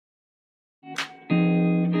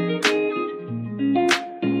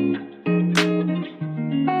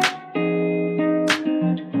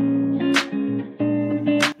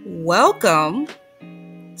welcome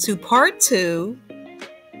to part 2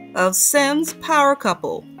 of Sims Power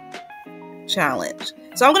Couple Challenge.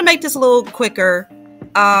 So I'm going to make this a little quicker.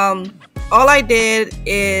 All I did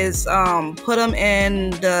is put them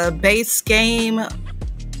in the base game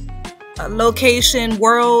location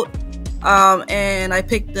world, and I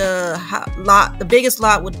picked the biggest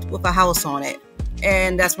lot with a house on it,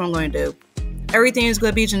 and that's what I'm going to do. Everything is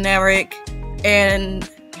going to be generic, and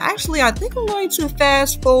actually I think I'm going to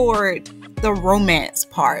fast forward the romance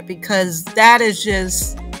part because that is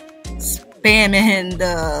just spamming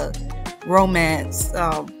the romance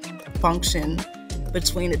function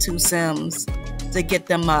between the two Sims to get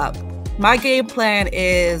them up. My game plan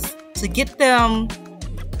is to get them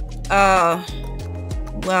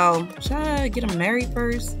well, should I get them married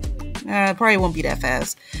first? Probably won't be that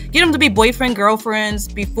fast. Get them to be boyfriend, girlfriends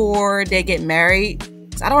before they get married.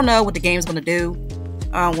 I don't know what the game's going to do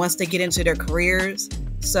once they get into their careers.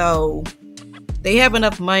 So they have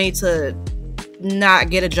enough money to not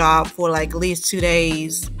get a job for like at least 2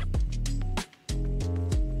 days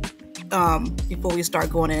before we start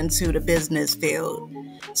going into the business field.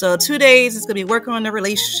 So 2 days is going to be working on the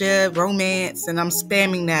relationship, romance, and I'm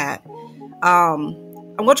spamming that.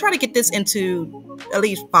 I'm going to try to get this into at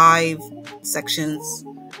least 5 sections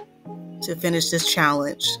to finish this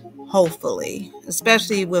challenge, hopefully,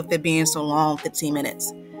 especially with it being so long, 15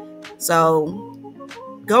 minutes. So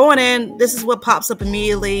going in, this is what pops up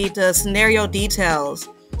immediately. The scenario details.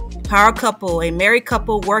 Power couple, a married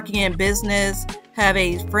couple working in business, have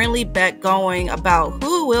a friendly bet going about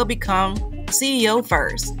who will become CEO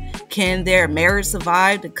first. Can their marriage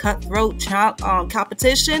survive the cutthroat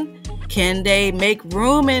competition? Can they make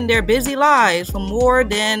room in their busy lives for more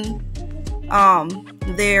than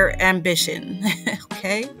their ambition?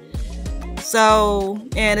 Okay. So,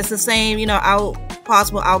 and it's the same,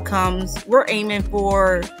 possible outcomes. We're aiming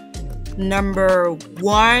for number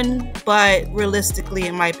 1, but realistically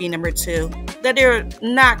it might be number 2. That they're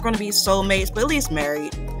not going to be soulmates, but at least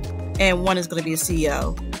married. And one is going to be a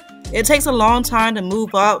CEO. It takes a long time to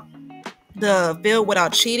move up the field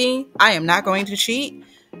without cheating. I am not going to cheat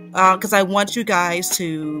because I want you guys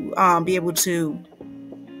to be able to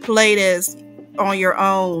play this on your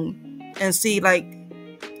own and see,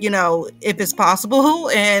 if it's possible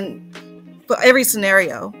and for every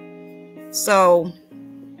scenario. So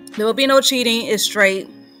there will be no cheating. It's straight.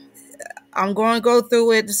 I'm going to go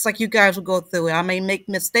through it just like you guys will go through it. I may make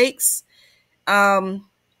mistakes, and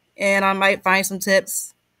I might find some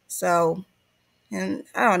tips. So, and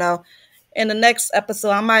I don't know. In the next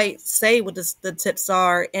episode, I might say what the tips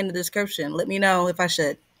are in the description. Let me know if I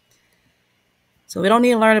should. So we don't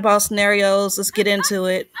need to learn about scenarios. Let's get into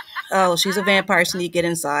it. Oh, she's a vampire. She need to get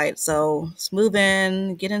inside. So let's move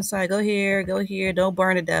in. Get inside. Go here. Go here. Don't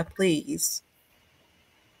burn to death, please.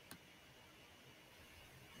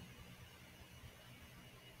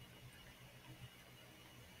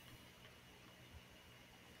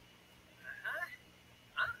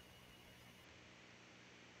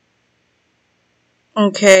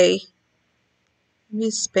 Okay. Let me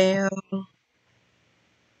spam.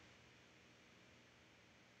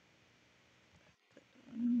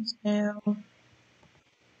 Spam.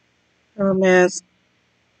 Romance.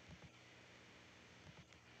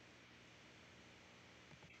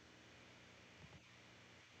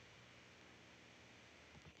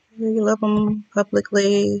 We love them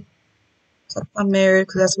publicly. I'm married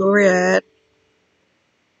because that's where we're at.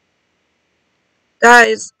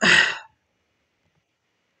 Guys,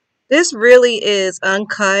 this really is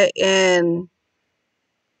uncut and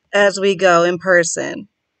as we go in person.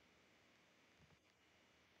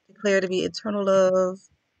 Declare to be eternal love.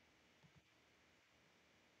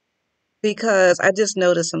 Because I just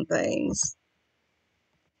noticed some things.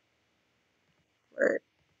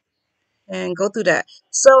 And go through that.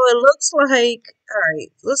 So it looks like, all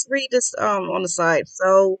right, let's read this on the side.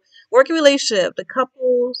 So working relationship, the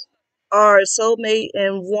couples are soulmate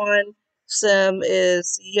and one sim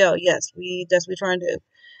is CEO. Yes, that's what we're trying to do.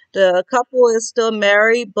 The couple is still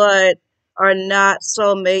married but are not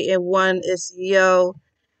soulmate and one is CEO.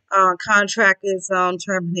 Contract is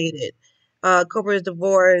terminated. Couple is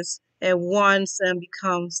divorced and one sim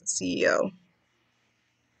becomes CEO.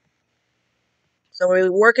 So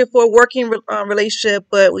we're working for a working relationship,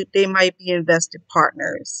 but they might be invested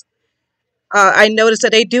partners. I noticed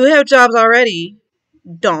that they do have jobs already.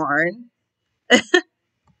 Darn.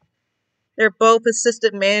 They're both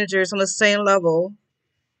assistant managers on the same level.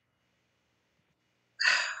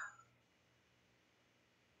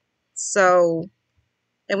 So,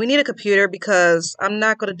 and we need a computer because I'm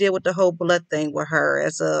not going to deal with the whole blood thing with her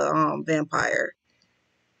as a vampire.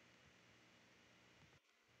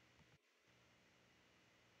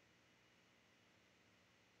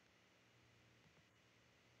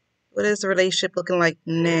 What is the relationship looking like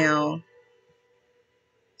now?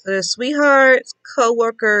 So there's sweethearts,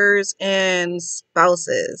 co-workers, and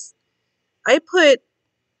spouses. I put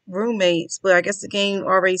roommates, but I guess the game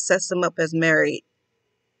already sets them up as married.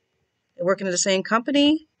 They're working at the same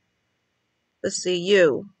company. Let's see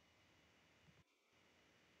you.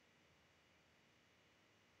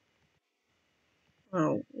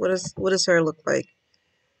 Oh, what does her look like?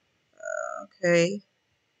 Okay,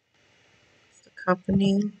 it's the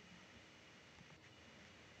company.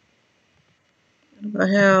 What about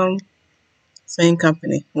him? Same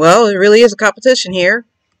company. Well, it really is a competition here.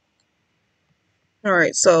 All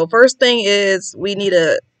right. So first thing is we need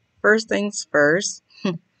a first things first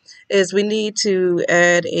is we need to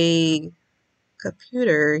add a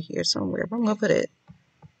computer here somewhere. Where am I gonna put it?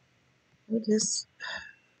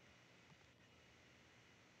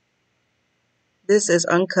 This is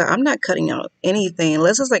uncut. I'm not cutting out anything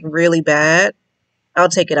unless it's like really bad. I'll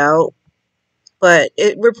take it out. But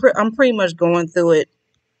I'm pretty much going through it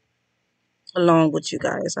along with you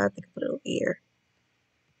guys. I think I put it over here.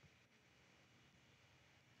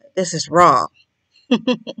 This is raw. This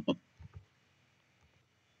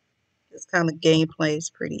kind of gameplay is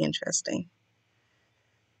pretty interesting.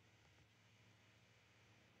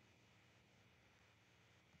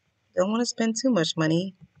 Don't want to spend too much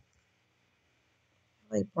money.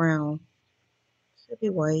 I like brown. Should be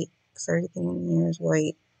white because everything in here is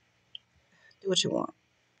white. Do what you want.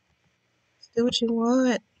 Do what you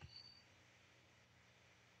want.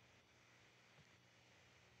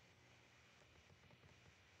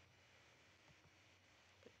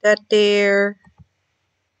 That there.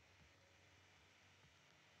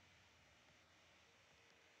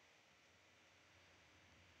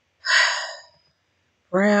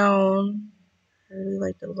 Brown. I really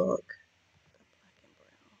like the look.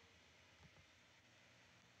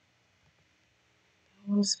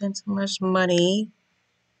 Don't want to spend too much money.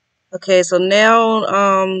 Okay, so now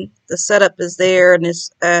the setup is there and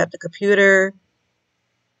it's at the computer.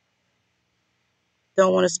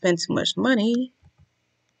 Don't want to spend too much money.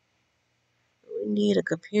 We need a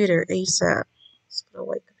computer ASAP. Let's put a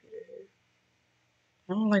white computer here.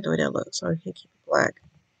 I don't like the way that looks, so I can keep it black.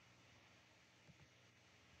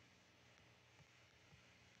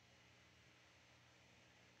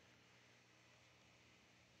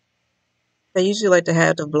 I usually like to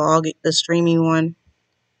have the streaming one,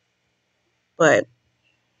 but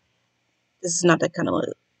this is not that kind of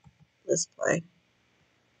display.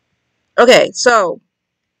 Okay, so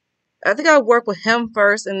I think I'll work with him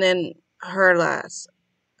first and then her last.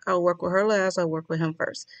 I'll work with her last. I'll work with him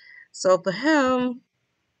first. So for him,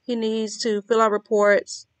 he needs to fill out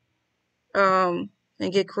reports, and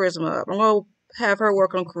get charisma up. I'm gonna have her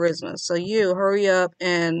work on charisma. So you hurry up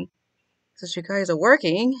and since you guys are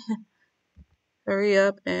working, hurry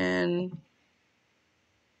up and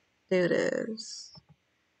do this.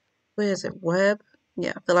 What is it? Web?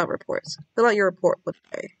 Yeah, fill out reports. Fill out your report.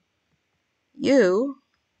 Okay. You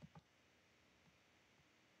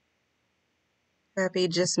happy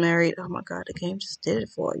just married. Oh my god, the game just did it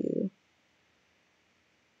for you.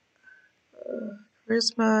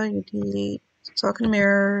 Charisma, you delete. Talk in the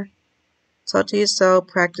mirror. Talk to yourself.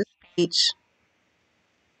 Practice speech.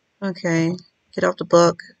 Okay. Get off the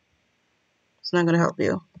book. It's not gonna help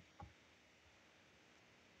you.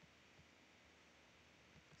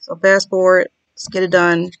 So fast forward. Let's get it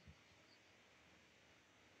done.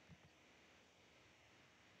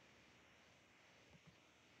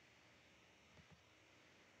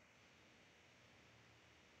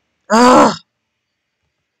 Ah,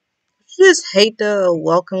 you just hate the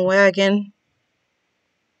welcome wagon.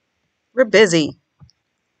 We're busy.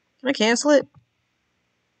 Can I cancel it?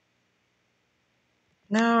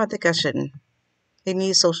 No, I think I shouldn't. They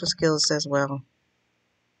need social skills as well.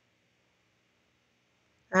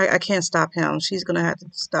 I can't stop him. She's gonna have to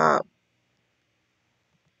stop.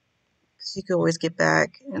 She could always get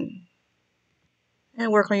back and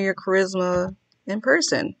work on your charisma in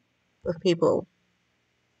person with people.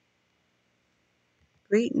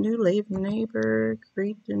 Greet new neighbor.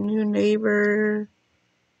 Greet the new neighbor.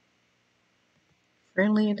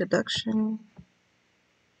 Friendly introduction.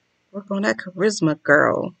 Work on that charisma,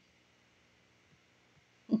 girl.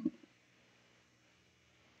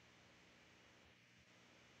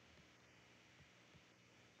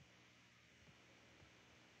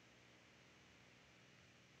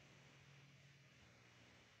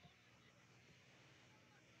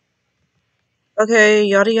 Okay,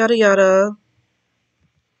 yada yada yada.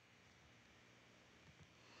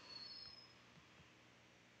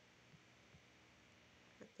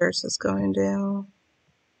 Thirst is going down.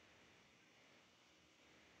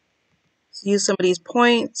 Let's use some of these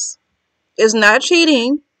points. It's not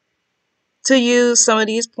cheating to use some of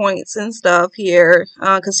these points and stuff here,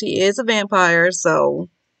 because he is a vampire, so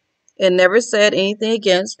it never said anything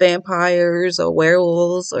against vampires or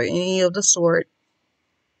werewolves or any of the sort.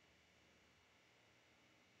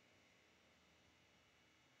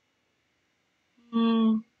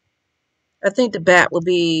 Hmm, I think the bat would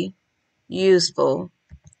be useful.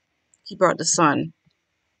 He brought the sun.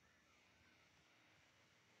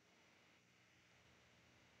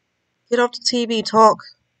 Get off the TV, talk.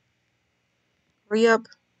 Hurry up.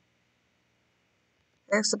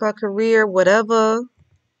 Ask about career, whatever.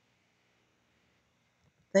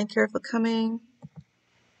 Thank her for coming.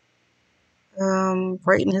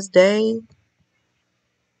 Brighten his day.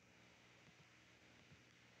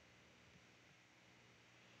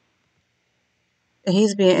 And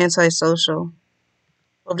he's being antisocial.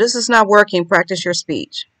 Well, if this is not working, practice your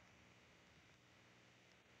speech.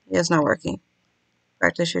 Yeah, it's not working.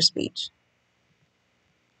 Practice your speech.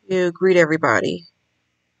 You greet everybody.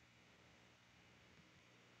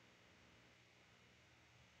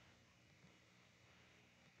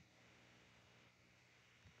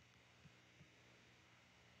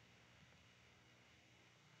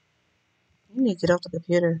 You need to get off the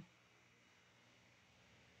computer.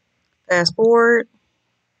 Fast forward.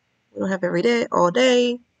 We don't have every day, all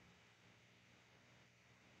day.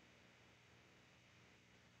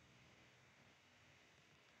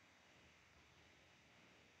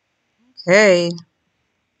 Okay.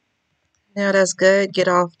 Now that's good. Get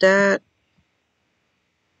off that.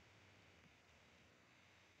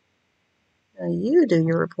 Now you do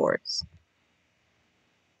your reports.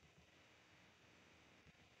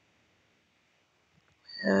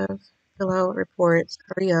 Have fill out reports.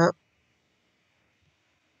 Hurry up.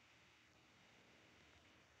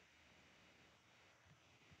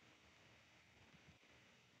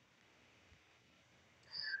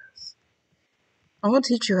 I want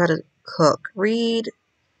to teach you how to cook. Read,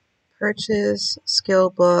 purchase,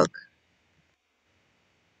 skill book.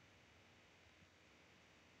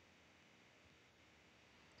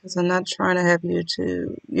 Because I'm not trying to have you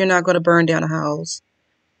to, you're not going to burn down a house.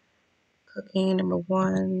 Cooking, number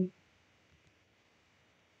one.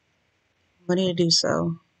 Money to do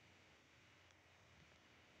so.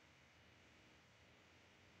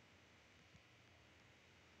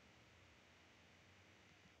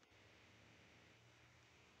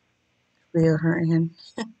 Real hurting.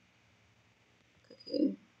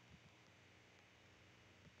 Cooking.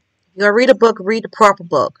 You gotta read a book, read the proper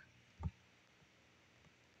book.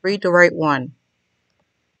 Read the right one.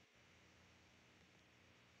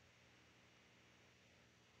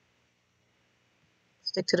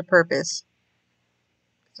 Stick to the purpose.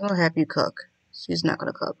 I'm gonna have you cook. She's not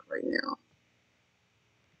gonna cook right now.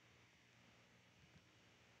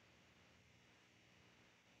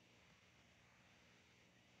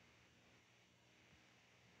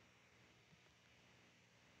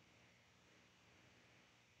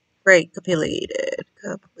 Great, completed.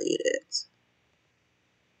 Completed.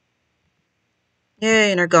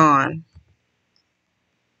 Yay, and they're gone.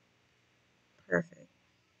 Perfect.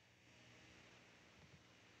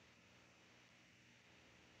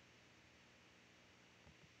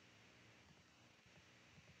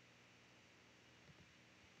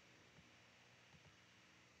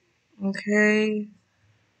 Okay.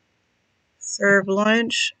 Serve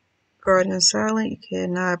lunch. Garden and silent. You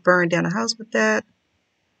cannot burn down a house with that.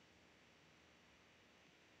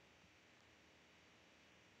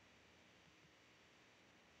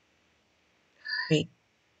 Hey,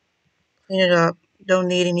 clean it up. Don't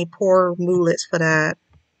need any poor mulets for that.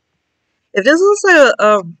 If this was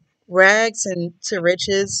a rags and to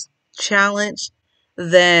riches challenge,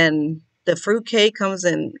 then the fruitcake comes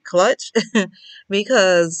in clutch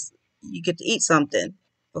because you get to eat something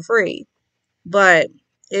for free. But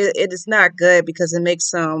it is not good because it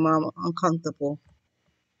makes them uncomfortable.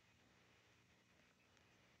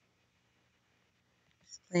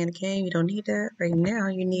 Playing a game, you don't need that right now.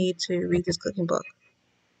 You need to read this cooking book.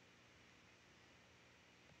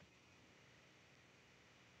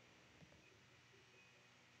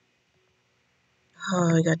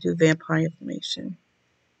 Oh, you got to do vampire information.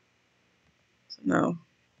 So no,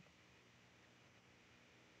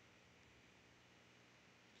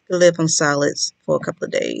 you live on solids for a couple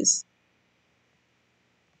of days.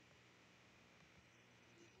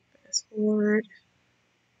 Fast forward.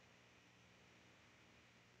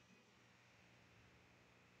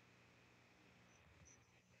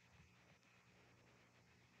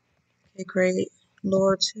 Okay, great.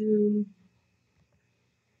 Lore two.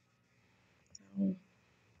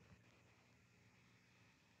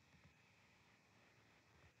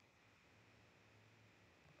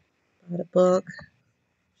 Oh, Got a book.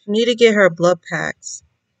 She need to get her blood packs.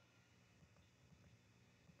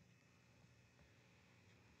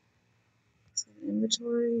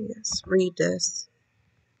 Inventory. Yes. Read this.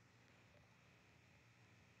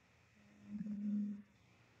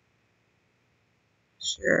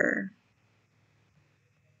 Sure.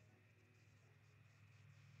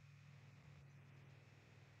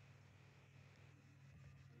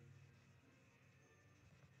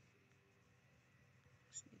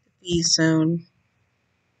 Be soon.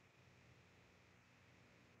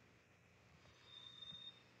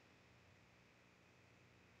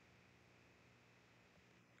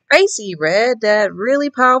 Tracy read that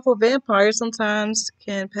really powerful vampires sometimes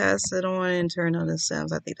can pass it on and turn on the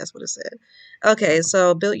Sims. I think that's what it said. Okay,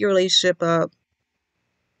 so build your relationship up.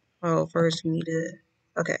 Oh, first you need to.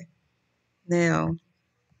 Okay, now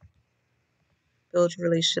build your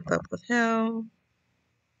relationship up with him.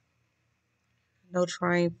 No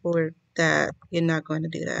trying for that. You're not going to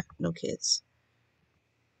do that. No kids.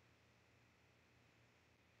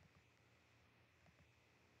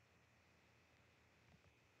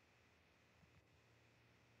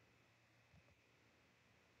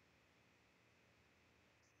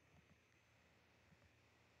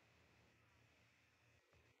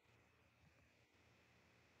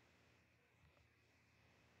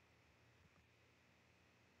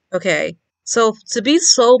 Okay, so to be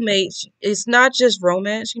soulmates, it's not just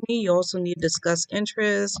romance you need. You also need to discuss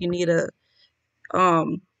interests. You need a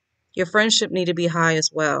um, your friendship need to be high as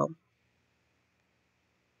well.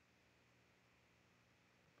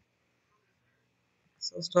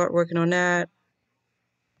 So start working on that.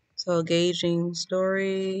 So engaging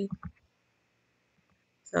story.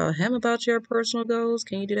 Tell him about your personal goals.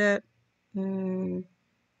 Can you do that? Mm,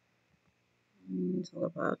 it's all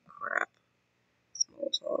about crap. Small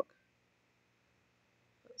talk.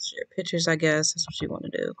 Share pictures, I guess. That's what you want to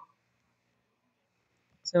do.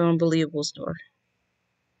 So unbelievable story.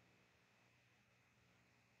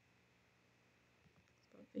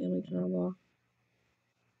 Family drama.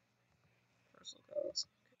 Personal goals.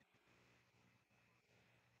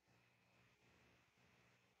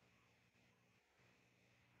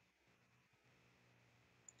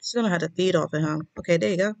 She's gonna have to feed off of him. Okay, there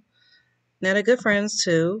you go. Now they're good friends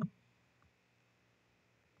too.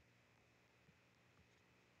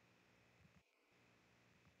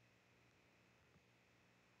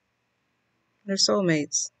 They're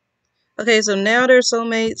soulmates. Okay, so now they're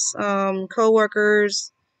soulmates,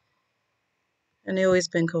 co-workers, and they always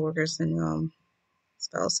been co-workers and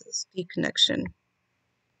spouses. Deep connection.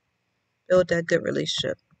 Build that good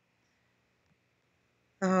relationship.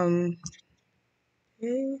 Okay,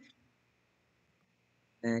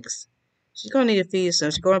 next. She's gonna need to feed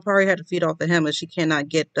some. She's gonna probably have to feed off of him if she cannot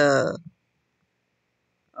get the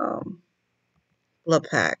um blood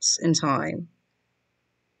packs in time.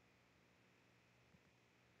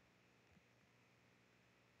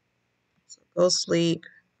 So go sleep.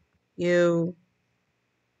 You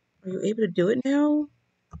are you able to do it now?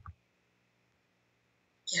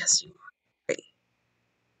 Yes, you are. Great.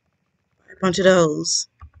 Buy a bunch of those.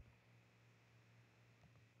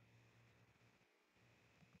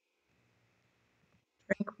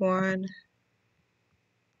 Drink one,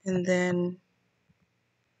 and then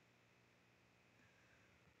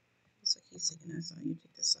looks like he's taking this on. You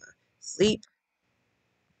take this sleep.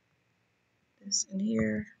 This in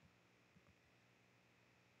here.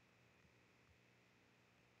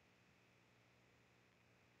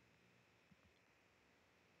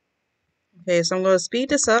 Okay, so I'm gonna speed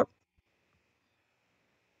this up,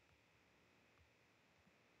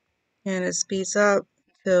 and it speeds up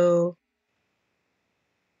till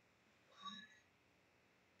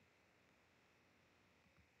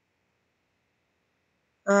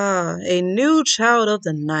a new child of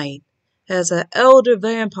the night. As an elder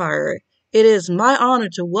vampire, it is my honor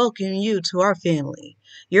to welcome you to our family.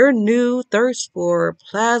 Your new thirst for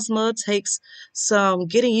plasma takes some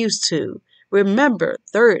getting used to. Remember,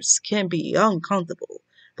 thirst can be uncomfortable,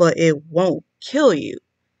 but it won't kill you.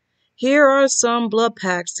 Here are some blood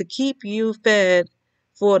packs to keep you fed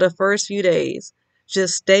for the first few days.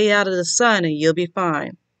 Just stay out of the sun and you'll be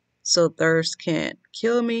fine. So thirst can't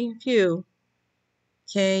kill me. Phew.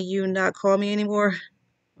 Can you not call me anymore?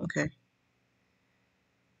 Okay.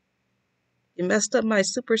 You messed up my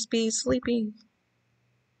super speed sleeping.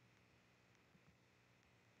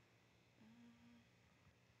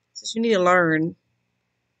 Since you need to learn,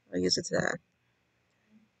 I'll use it to that.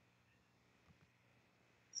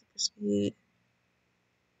 Super speed.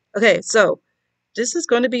 Okay, so this is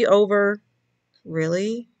going to be over.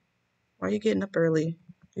 Really? Why are you getting up early?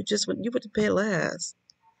 You went to bed last.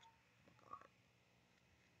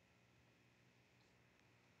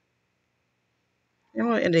 I'm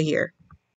gonna end it here.